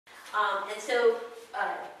And so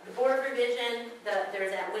the board revision,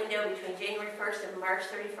 there's that window between January 1st and March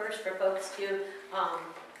 31st for folks to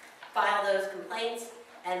file those complaints,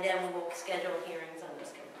 and then we'll schedule hearings on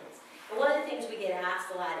those complaints. And one of the things we get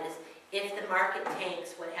asked a lot is, if the market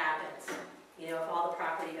tanks, what happens? You know, if all the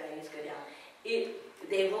property values go down.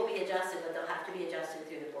 They will be adjusted, but they'll have to be adjusted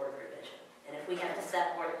through the board revision. And if we have to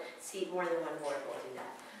seat more than one board, we'll do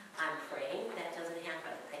that. I'm praying that doesn't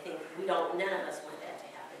happen. I think none of us want that to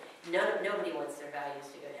happen. Nobody wants their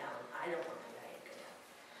values to go down. I don't want my value to go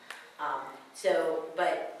down.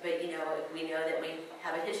 But you know, we know that we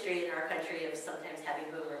have a history in our country of sometimes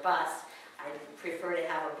having boom or bust. I prefer to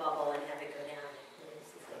have a bubble and have it go down.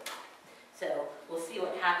 So we'll see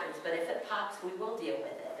what happens. But if it pops, we will deal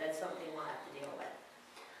with it. That's something we'll have to deal with.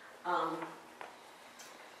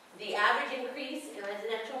 The average increase in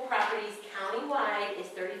residential properties countywide is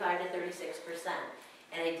 35 to 36%.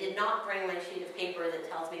 And I did not bring my sheet of paper that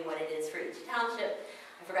tells me what it is for each township.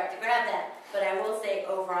 I forgot to grab that. But I will say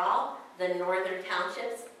overall, the northern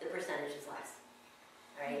townships, the percentage is less.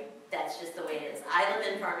 All right? That's just the way it is. I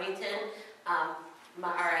live in Farmington. I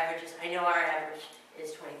know our average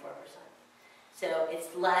is 24%. So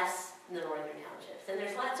it's less in the northern townships. And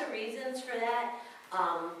there's lots of reasons for that.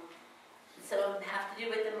 Some of them have to do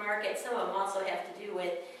with the market. Some of them also have to do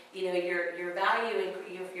with, you know, your value.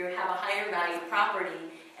 If you have a higher value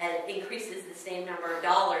property and it increases the same number of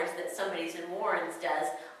dollars that somebody's in Warren's does,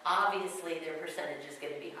 obviously their percentage is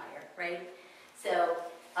going to be higher, right? So,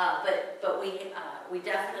 but we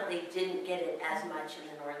definitely didn't get it as much in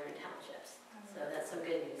the northern townships. So that's some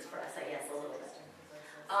good news for us, I guess, a little bit.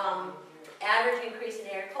 Average increase in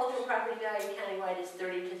agricultural property value countywide is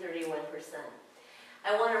 30 to 31%.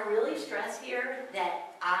 I want to really stress here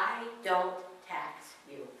that I don't tax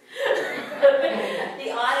you.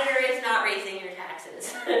 The auditor is not raising your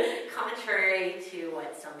taxes, contrary to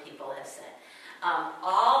what some people have said.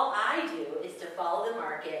 All I do is to follow the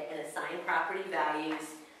market and assign property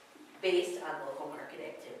values based on local market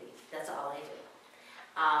activity. That's all I do.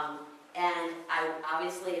 And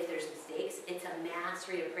obviously, if there's mistakes, it's a mass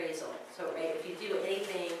reappraisal. So, right, if you do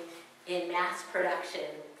anything in mass production,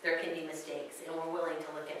 there can be mistakes, and we're willing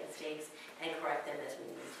to look at mistakes and correct them as we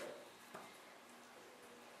need to.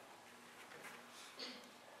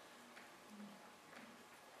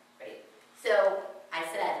 Right. So, I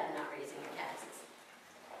said I'm not raising your taxes,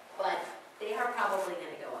 but they are probably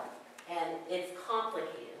going to go up, and it's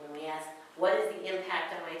complicated when we ask, what is the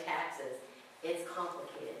impact on my taxes? It's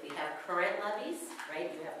complicated. We have current levies,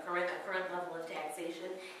 right? You have a current level of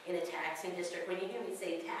taxation in a taxing district. When you hear me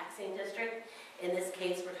say taxing district, in this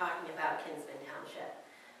case we're talking about Kinsman Township,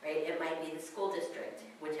 right? It might be the school district,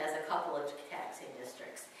 which has a couple of taxing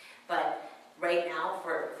districts. But right now,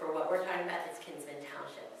 for what we're talking about, it's Kinsman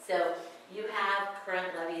Township. So you have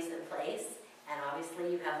current levies in place, and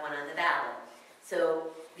obviously you have one on the ballot.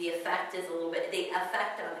 So the effect is a little bit, the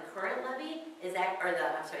effect on the current levy is that, or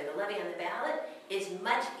the levy on the ballot is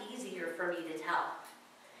much easier for me to tell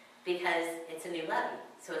because it's a new levy,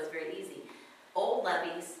 so it's very easy. Old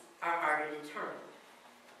levies are harder to determine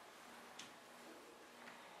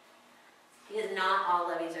because not all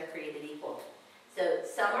levies are created equal. So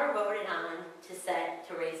some are voted on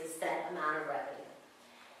to raise a set amount of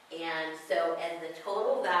revenue. And so as the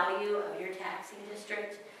total value of your taxing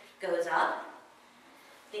district goes up,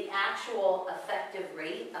 the actual effective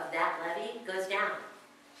rate of that levy goes down.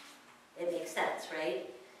 It makes sense, right?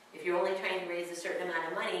 If you're only trying to raise a certain amount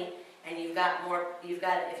of money and if you've got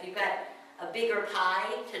a bigger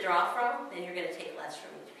pie to draw from, then you're going to take less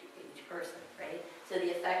from each person, right? So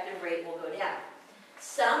the effective rate will go down.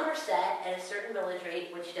 Some are set at a certain millage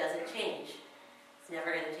rate which doesn't change. It's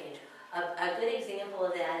never going to change. A good example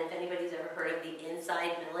of that, if anybody's ever heard of the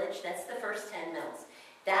inside millage, that's the first 10 mills.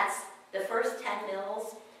 That's the first 10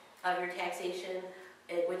 mills of your taxation,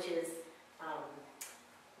 which is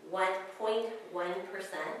 1.1%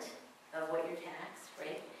 of what you're taxed,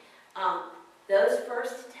 right? Those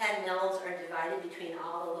first 10 mills are divided between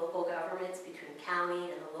all the local governments, between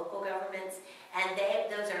county and the local governments, and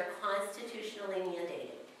those are constitutionally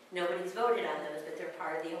mandated. Nobody's voted on those, but they're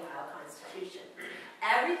part of the Ohio Constitution.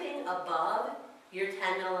 Everything above your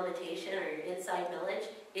 10 mil limitation or your inside millage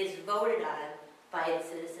is voted on by the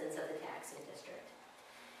citizens of the taxing district.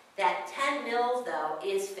 That 10 mils, though,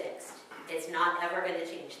 is fixed. It's not ever going to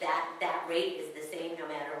change. That rate is the same no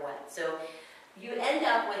matter what. So you end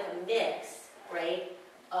up with a mix, right,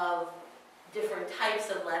 of different types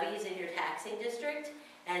of levies in your taxing district.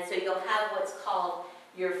 And so you'll have what's called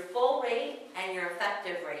your full rate and your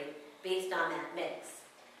effective rate based on that mix.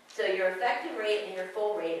 So your effective rate and your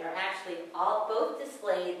full rate are actually both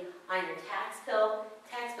displayed on your tax bill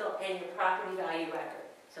record.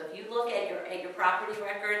 So if you look at your property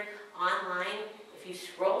record online, if you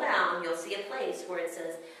scroll down, you'll see a place where it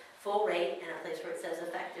says full rate and a place where it says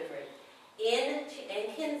effective rate. In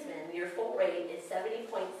Kinsman, your full rate is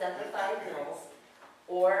 70.75 mils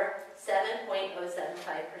or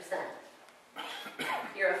 7.075%.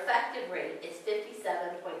 Your effective rate is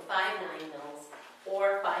 57.59 mils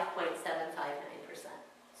or 5.759%.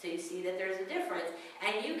 So you see that there's a difference,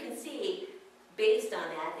 and you can see, based on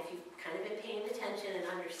that, if you've kind of been paying attention and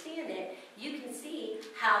understand it, you can see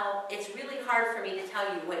how it's really hard for me to tell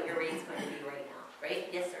you what your rate's going to be right now, right?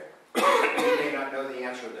 Yes, sir? You may not know the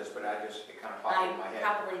answer to this, but it kind of popped in my head. I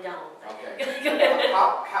probably don't. Okay.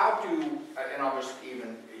 How do, and I'll just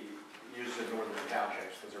even use the northern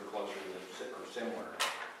townships because they're closer to or similar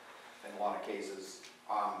in a lot of cases.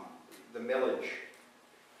 The millage,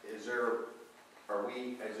 is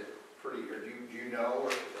it pretty, or do you know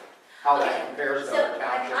how that compares to other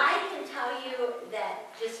townships? I can tell you that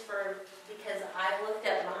because I've looked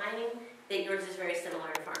at mine, that yours is very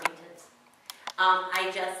similar to Farmington's. I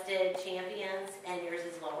just did Champions, and yours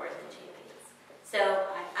is lower than Champions. So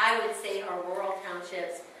I would say our rural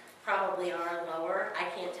townships probably are lower. I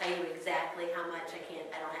can't tell you exactly how much.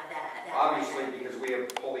 I don't have that. Obviously, because we have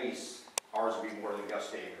police, ours would be more than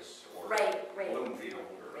Gustavus or Bloomfield.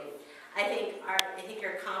 Right. I think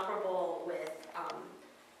you're comparable with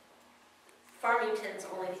Farmington's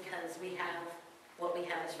only because we have what we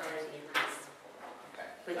have as far as EMS. Okay.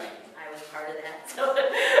 Which I was part of that.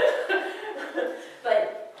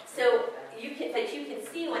 So you can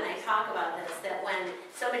see when I talk about this that when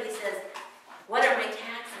somebody says, what are my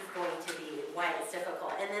taxes going to be, why it's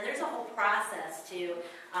difficult. And then there's a whole process to,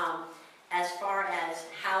 as far as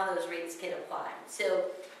how those rates get applied.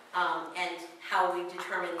 So, and how we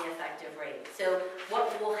determine the effective rate. So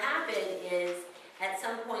what will happen is, at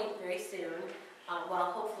some point very soon,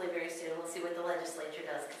 well, hopefully very soon, we'll see what the legislature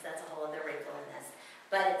does, because that's a whole other wrinkle in this.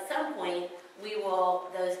 But at some point,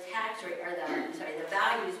 those tax rate, or the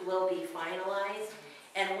values will be finalized.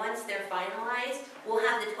 And once they're finalized, we'll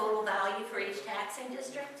have the total value for each taxing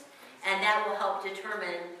district, and that will help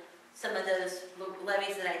determine some of those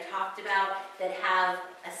levies that I talked about that have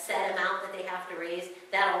a set amount that they have to raise.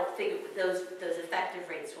 That'll figure those effective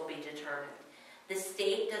rates will be determined. The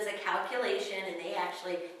state does a calculation, and they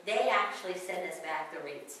actually send us back the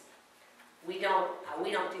rates. We don't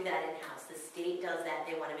do that in-house. The state does that.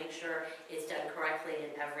 They want to make sure it's done correctly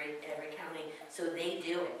in every county, so they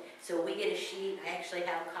do it. So we get a sheet. I actually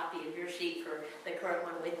have a copy of your sheet for the current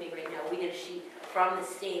one with me right now. We get a sheet from the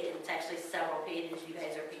state, and it's actually several pages. You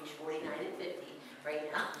guys are page 49 and 50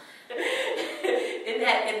 right now. in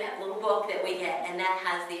that little book that we get, and that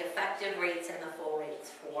has the effective rates and the full rates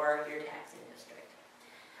for your taxing district.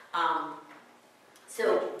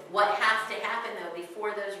 So what has to happen, though,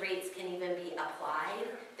 before those rates can even be applied,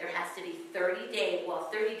 there has to be 30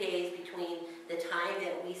 days between the time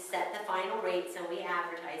that we set the final rates and we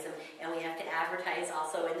advertise them, and we have to advertise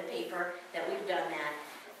also in the paper that we've done that.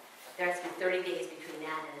 There has to be 30 days between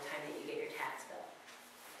that and the time that you get your tax bill.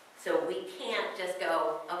 So we can't just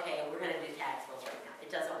go, okay, we're going to do tax bills right now. It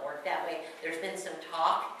doesn't work that way. There's been some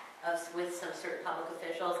talk with some certain public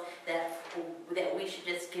officials that we should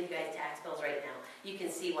just give you guys tax bills right now. You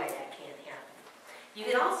can see why that can't happen. You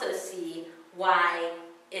can also see why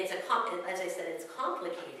as I said, it's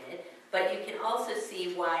complicated, but you can also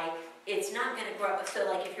see why it's not going to grow up. So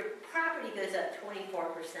like if your property goes up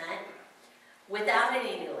 24% without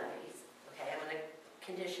any new levies, okay, I'm going to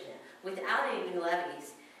condition it, without any new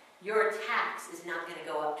levies, your tax is not going to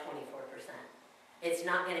go up 24%. It's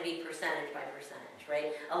not going to be percentage by percentage,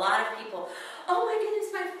 right? A lot of people, oh my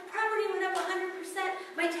goodness, my property went up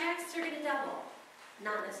 100%, my taxes are going to double.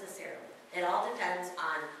 Not necessarily. It all depends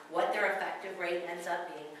on what their effective rate ends up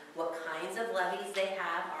being, what kinds of levies they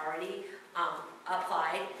have already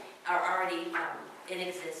applied, are already in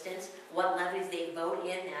existence, what levies they vote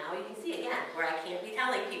in now. You can see, again, where I can't be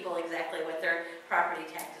telling people exactly what their property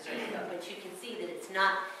taxes are going to go, but you can see that it's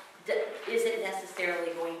not, isn't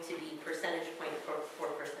necessarily going to be percentage point for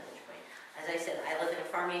percentage point. As I said, I live in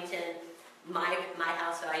Farmington. My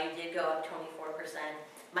house value did go up 24%.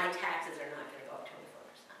 My taxes are not going to go